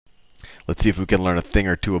let's see if we can learn a thing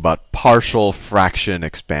or two about partial fraction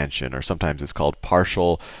expansion, or sometimes it's called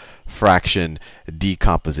partial fraction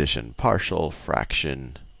decomposition. Partial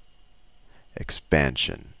fraction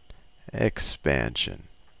expansion.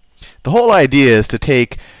 The whole idea is to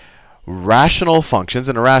take rational functions,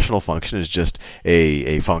 and a rational function is just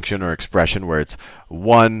a function or expression where it's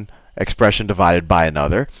one expression divided by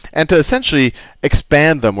another, and to essentially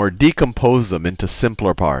expand them or decompose them into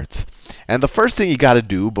simpler parts. And the first thing you got to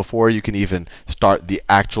do before you can even start the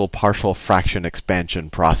actual partial fraction expansion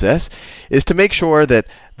process is to make sure that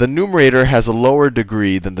the numerator has a lower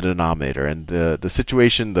degree than the denominator. And the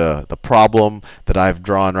situation, the problem that I've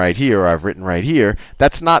drawn right here, or I've written right here,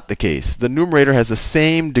 that's not the case. The numerator has the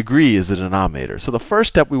same degree as the denominator. So the first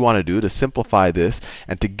step we want to do to simplify this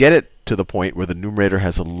and to get it to the point where the numerator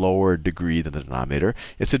has a lower degree than the denominator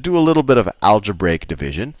is to do a little bit of algebraic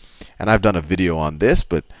division. And I've done a video on this,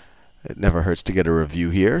 but it never hurts to get a review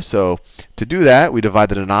here. So to do that, we divide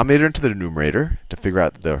the denominator into the numerator to figure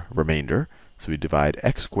out the remainder. So we divide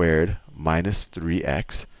x squared minus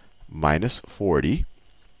 3x minus 40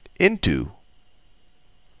 into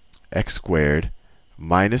x squared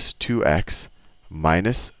minus 2x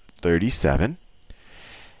minus 37.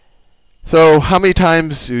 So how many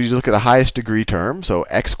times do you look at the highest degree term? So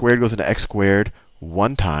x squared goes into x squared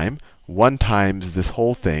one time. 1 times this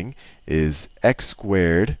whole thing is x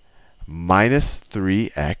squared minus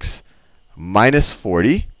 3x minus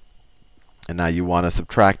 40. And now you want to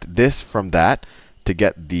subtract this from that to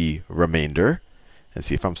get the remainder. And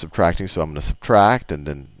see if I'm subtracting. So I'm going to subtract, and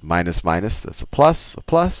then minus minus, that's a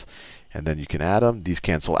plus. And then you can add them. These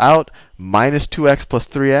cancel out. Minus 2x plus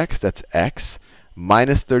 3x, that's x.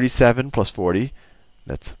 Minus 37 plus 40,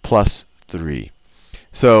 that's plus 3.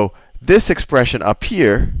 So this expression up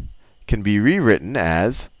here can be rewritten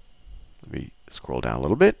as, let me scroll down a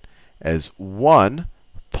little bit, as 1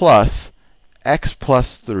 plus x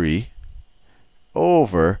plus 3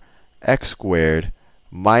 over x squared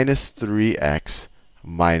minus 3x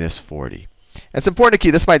minus 40. It's important to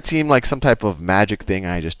keep, this might seem like some type of magic thing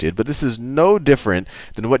I just did, but this is no different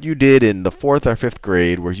than what you did in the 4th or 5th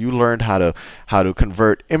grade, where you learned how to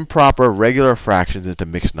convert improper regular fractions into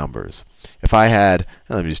mixed numbers. If I had,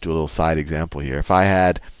 let me just do a little side example here. If I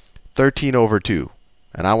had 13 over 2,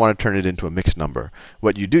 and I want to turn it into a mixed number,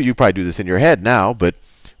 what you do, you probably do this in your head now, but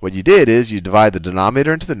what you did is you divide the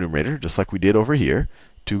denominator into the numerator, just like we did over here.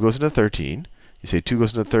 2 goes into 13. You say 2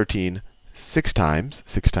 goes into 13 6 times.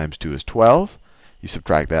 6 times 2 is 12. You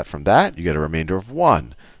subtract that from that, you get a remainder of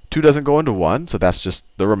 1. 2 doesn't go into 1, so that's just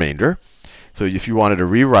the remainder. So if you wanted to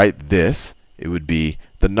rewrite this, it would be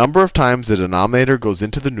the number of times the denominator goes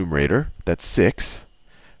into the numerator, that's 6,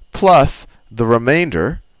 plus the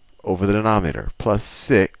remainder over the denominator, plus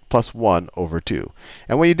 1 over 2.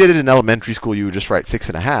 And when you did it in elementary school, you would just write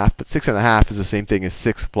 6½ but 6½ is the same thing as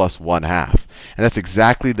 6 plus 1/2. And that's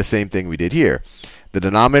exactly the same thing we did here. The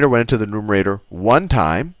denominator went into the numerator 1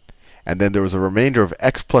 time, and then there was a remainder of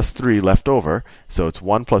x plus 3 left over. So it's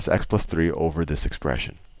 1 plus x plus 3 over this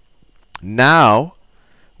expression. Now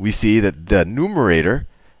we see that the numerator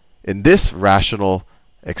in this rational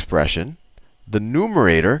expression, the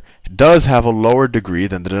numerator does have a lower degree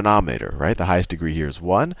than the denominator, right? The highest degree here is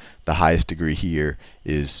 1. The highest degree here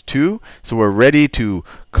is 2. So we're ready to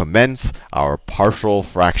commence our partial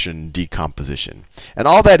fraction decomposition. And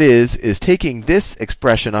all that is taking this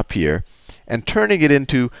expression up here and turning it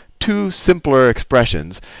into two simpler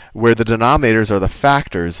expressions where the denominators are the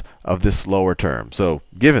factors of this lower term. So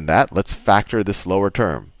given that, let's factor this lower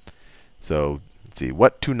term. So let's see,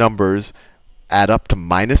 what two numbers add up to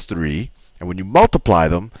minus 3? And when you multiply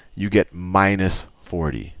them, you get minus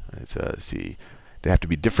 40. Let's see, they have to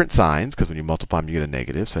be different signs, because when you multiply them, you get a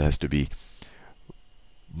negative. So it has to be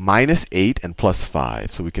minus 8 and plus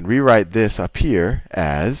 5. So we can rewrite this up here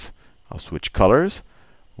as, I'll switch colors,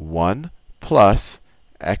 1 plus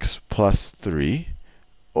x plus 3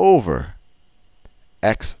 over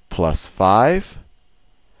x plus 5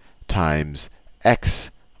 times x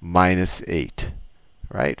minus 8.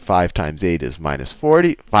 Right? 5 times 8 is minus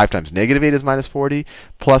 40. 5 times negative 8 is minus 40.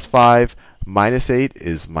 Plus 5 minus 8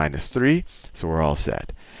 is minus 3. So we're all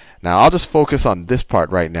set. Now I'll just focus on this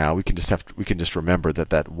part right now. We can just remember that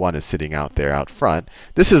that 1 is sitting out there out front.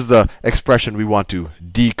 This is the expression we want to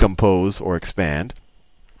decompose or expand.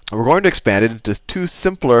 We're going to expand it into two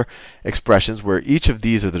simpler expressions where each of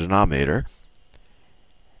these are the denominator.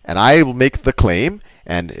 And I will make the claim,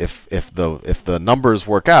 and if the numbers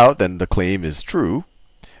work out, then the claim is true.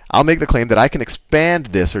 I'll make the claim that I can expand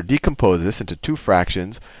this or decompose this into two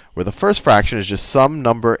fractions, where the first fraction is just some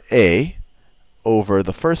number a over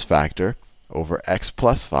the first factor over x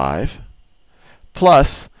plus 5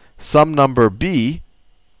 plus some number b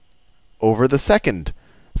over the second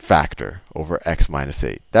factor over x minus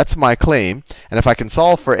 8. That's my claim. And if I can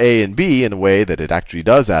solve for a and b in a way that it actually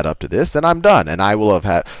does add up to this, then I'm done. And I will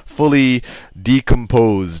have fully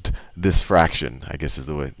decomposed this fraction, I guess is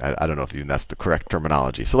the way. I don't know if even that's the correct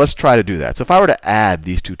terminology. So let's try to do that. So if I were to add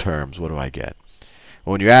these two terms, what do I get?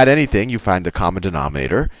 Well, when you add anything, you find the common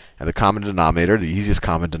denominator. And the common denominator, the easiest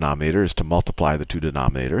common denominator, is to multiply the two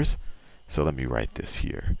denominators. So let me write this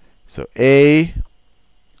here. So a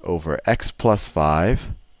over x plus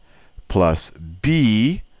 5 plus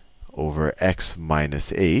b over x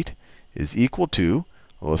minus 8 is equal to,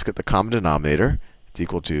 well, let's get the common denominator. It's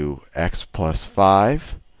equal to x plus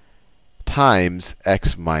 5 times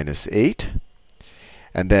x minus 8.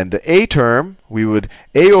 And then the a term, we would,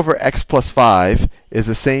 a over x plus 5 is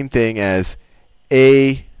the same thing as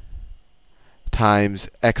a times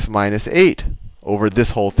x minus 8 over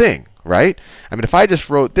this whole thing, right? I mean, if I just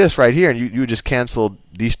wrote this right here, and you just canceled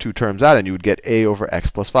these two terms out, and you would get a over x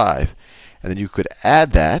plus 5. And then you could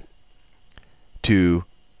add that to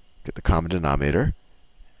get the common denominator,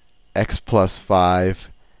 x plus 5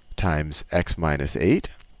 times x minus 8.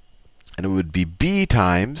 And it would be b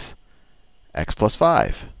times x plus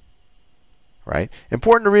 5. Right?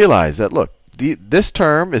 Important to realize that, look, this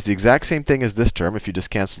term is the exact same thing as this term if you just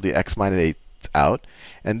cancel the x minus 8 out.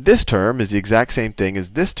 And this term is the exact same thing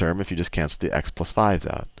as this term if you just cancel the x plus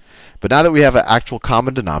 5s out. But now that we have an actual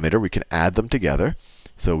common denominator, we can add them together.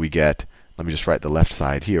 So we get, let me just write the left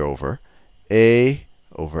side here over a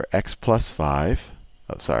over x plus 5.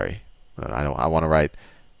 Oh, sorry. I want to write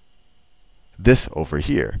this over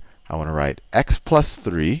here. I want to write x plus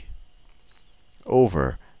 3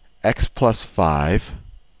 over x plus 5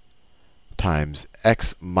 times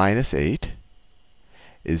x minus 8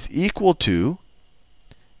 is equal to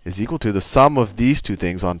the sum of these two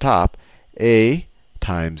things on top, a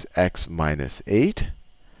times x minus 8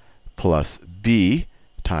 plus b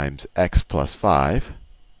times x plus 5.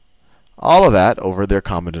 All of that over their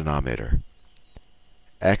common denominator,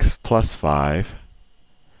 x plus 5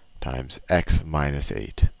 times x minus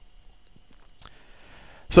 8.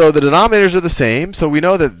 So the denominators are the same. So we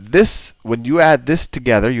know that this, when you add this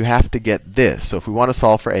together, you have to get this. So if we want to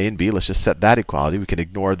solve for a and b, let's just set that equality. We can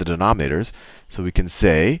ignore the denominators. So we can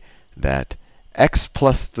say that x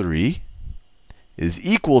plus 3 is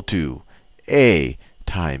equal to a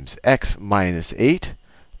times x minus 8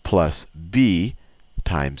 plus b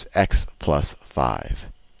times x plus 5.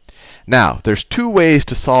 Now, there's two ways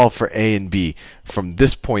to solve for a and b from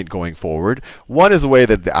this point going forward. One is the way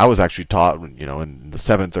that I was actually taught, in the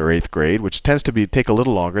 7th or 8th grade, which tends to take a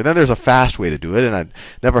little longer. Then there's a fast way to do it, and it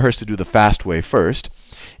never hurts to do the fast way first.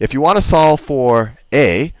 If you want to solve for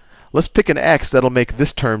a, let's pick an x that'll make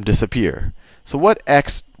this term disappear. So what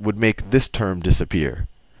x would make this term disappear?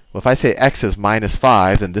 Well, if I say x is minus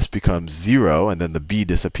 5, then this becomes 0, and then the b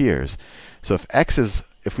disappears. So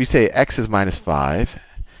if we say x is minus 5,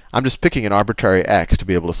 I'm just picking an arbitrary x to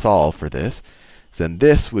be able to solve for this. Then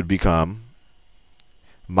this would become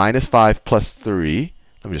minus 5 plus 3.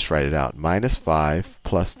 Let me just write it out. Minus 5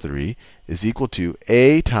 plus 3 is equal to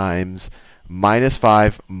a times minus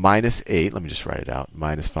 5 minus 8. Let me just write it out.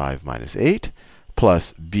 Minus 5 minus 8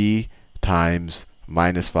 plus b times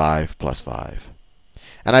minus 5 plus 5.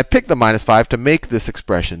 And I picked the minus 5 to make this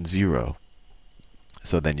expression 0.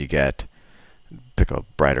 So then you get, pick a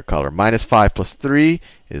brighter color. Minus 5 plus 3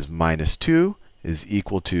 is minus 2 is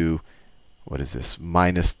equal to, what is this?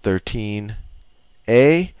 Minus 13a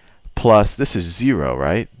plus, this is 0,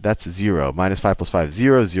 right? That's 0. Minus 5 plus 5 is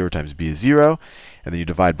 0. 0 times b is 0. And then you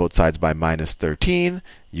divide both sides by minus 13.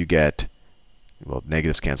 You get, well,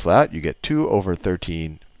 negatives cancel out. You get 2 over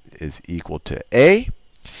 13 is equal to a.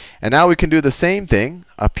 And now we can do the same thing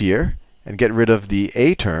up here and get rid of the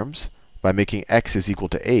a terms by making x is equal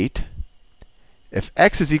to 8. If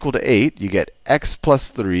x is equal to 8, you get x plus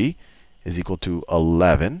 3 is equal to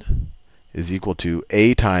 11 is equal to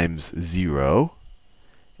a times 0,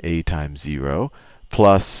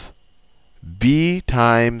 plus b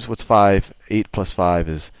times, what's 5? 8 plus 5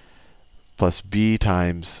 is plus b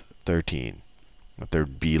times 13. The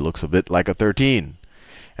third b looks a bit like a 13.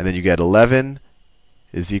 And then you get 11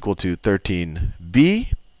 is equal to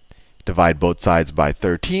 13b. Divide both sides by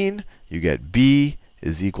 13. You get b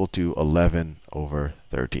is equal to 11 over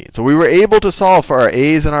 13. So we were able to solve for our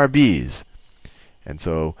a's and our b's. And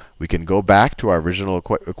so we can go back to our original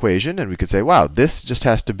equation, and we could say, wow, this just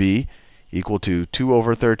has to be equal to 2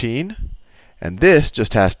 over 13. And this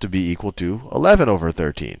just has to be equal to 11 over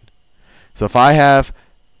 13. So our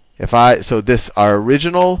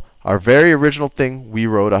very original thing we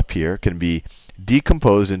wrote up here can be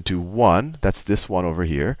decomposed into 1, that's this one over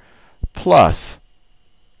here, plus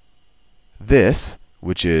this,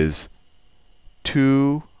 which is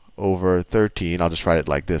 2 over 13. I'll just write it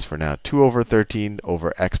like this for now. 2 over 13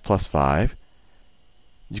 over x plus 5.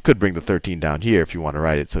 You could bring the 13 down here if you want to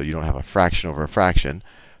write it so you don't have a fraction over a fraction.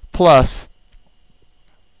 Plus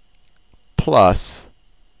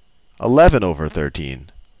 11 over 13.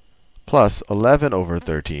 Plus 11 over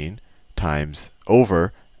 13 times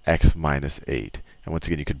over x minus 8. And once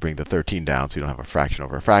again, you could bring the 13 down so you don't have a fraction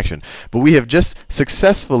over a fraction. But we have just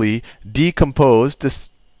successfully decomposed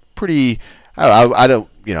this pretty, I don't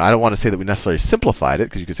want to say that we necessarily simplified it,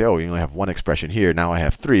 because you could say, oh, you only have one expression here. Now I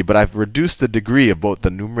have 3. But I've reduced the degree of both the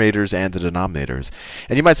numerators and the denominators.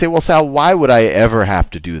 And you might say, well, Sal, why would I ever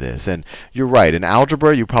have to do this? And you're right. In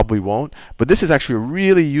algebra, you probably won't. But this is actually a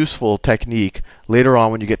really useful technique later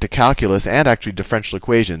on when you get to calculus and actually differential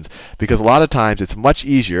equations. Because a lot of times it's much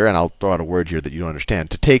easier, and I'll throw out a word here that you don't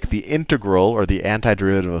understand, to take the integral or the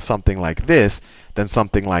antiderivative of something like this than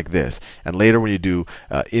something like this. And later when you do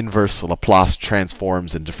inverse Laplace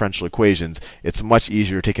transforms and differential equations, it's much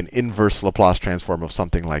easier to take an inverse Laplace transform of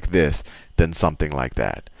something like this than something like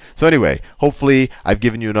that. So anyway, hopefully I've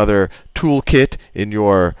given you another toolkit in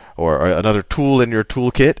your, or another tool in your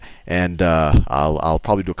toolkit, and I'll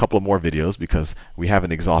probably do a couple of more videos because we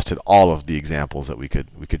haven't exhausted all of the examples that we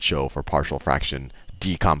could show for partial fraction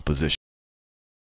decomposition.